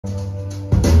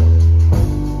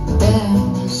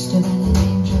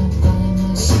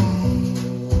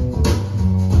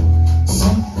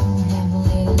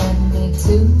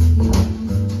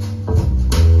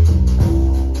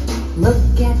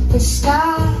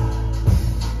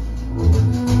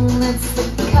It's the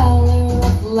color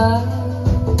of love.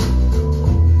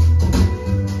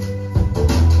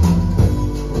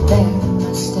 There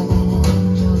must have been an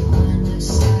angel by my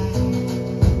side.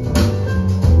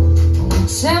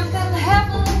 Something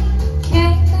heavenly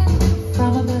came in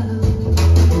from above.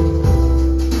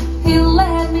 He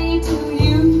led me to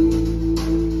you.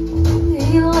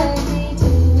 He led me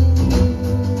to you.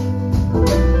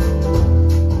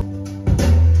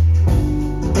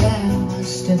 There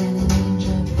must have been an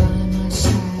angel by my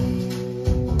side.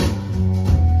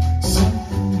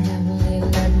 Something heavenly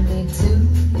led me to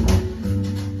you.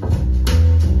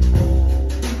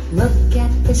 Look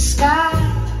at the sky.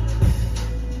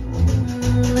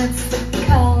 It's the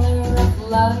color of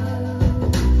love.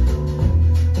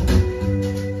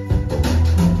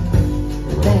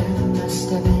 There must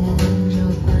have been an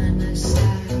angel by my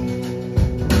side.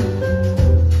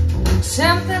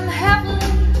 Something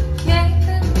heavenly came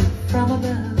in from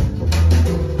above.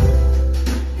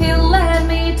 He led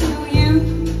me to you.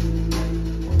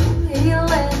 He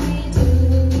led me to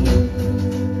you.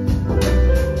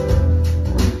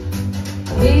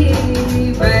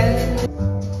 He read.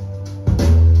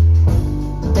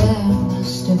 There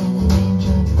must have been an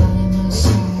angel by my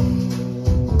side.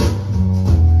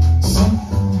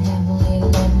 Something heavenly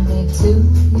led me to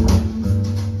you.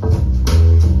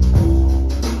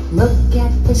 Look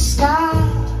at the sky.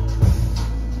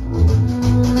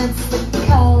 It's the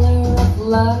color of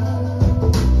love.